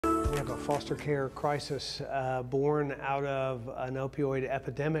foster care crisis born out of an opioid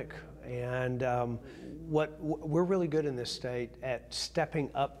epidemic, and we're really good in this state at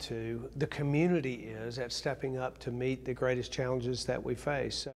stepping up to, the community is at stepping up to meet the greatest challenges that we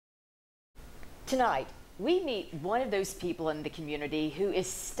face. Tonight, we meet one of those people in the community who is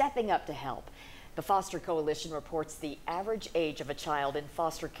stepping up to help. The Foster Coalition reports the average age of a child in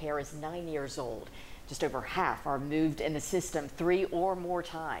foster care is 9 years old. Just over half are moved in the system 3 or more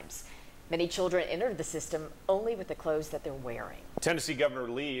times. Many children enter the system only with the clothes that they're wearing. Tennessee Governor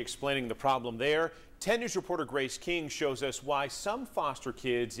Lee explaining the problem there. 10 News reporter Grace King shows us why some foster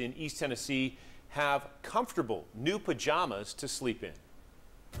kids in East Tennessee have comfortable new pajamas to sleep in.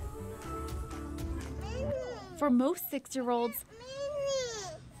 For most 6-year-olds,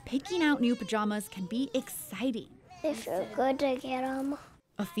 picking out new pajamas can be exciting. They feel good to get them.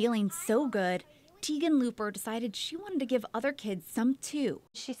 A feeling so good, Tegan Looper decided she wanted to give other kids some too.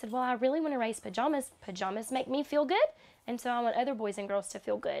 She said, well, I really want to race pajamas. Pajamas make me feel good, and so I want other boys and girls to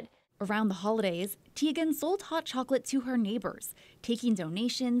feel good. Around the holidays, Tegan sold hot chocolate to her neighbors, taking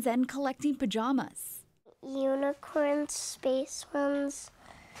donations and collecting pajamas. Unicorns, space ones,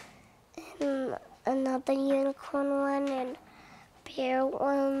 and another unicorn one, and bear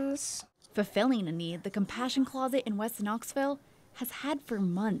ones. Fulfilling a need the Compassion Closet in West Knoxville has had for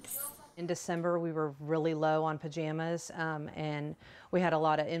months. In December, we were really low on pajamas, and we had a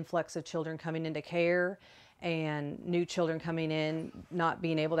lot of influx of children coming into care and new children coming in not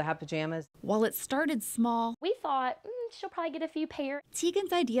being able to have pajamas. While it started small, we thought she'll probably get a few pairs.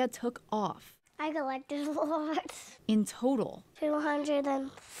 Tegan's idea took off. I collected a lot. In total,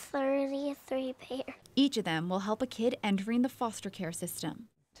 233 pairs. Each of them will help a kid entering the foster care system.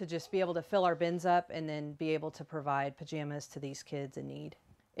 To just be able to fill our bins up and then be able to provide pajamas to these kids in need.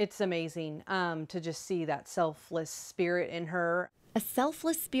 It's amazing to just see that selfless spirit in her. A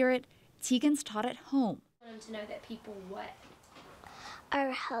selfless spirit Tegan's taught at home. I want them to know that people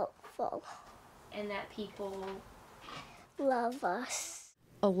are helpful. And that people love us.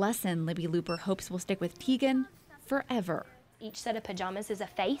 A lesson Libby Looper hopes will stick with Tegan forever. Each set of pajamas is a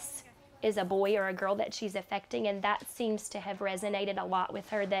face, is a boy or a girl that she's affecting, and that seems to have resonated a lot with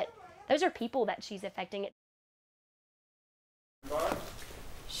her, that those are people that she's affecting.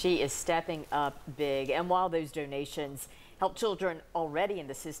 She is stepping up big, and while those donations help children already in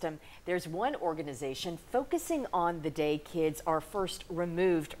the system, there's one organization focusing on the day kids are first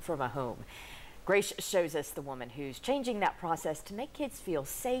removed from a home. Grace shows us the woman who's changing that process to make kids feel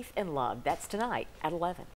safe and loved. That's tonight at 11.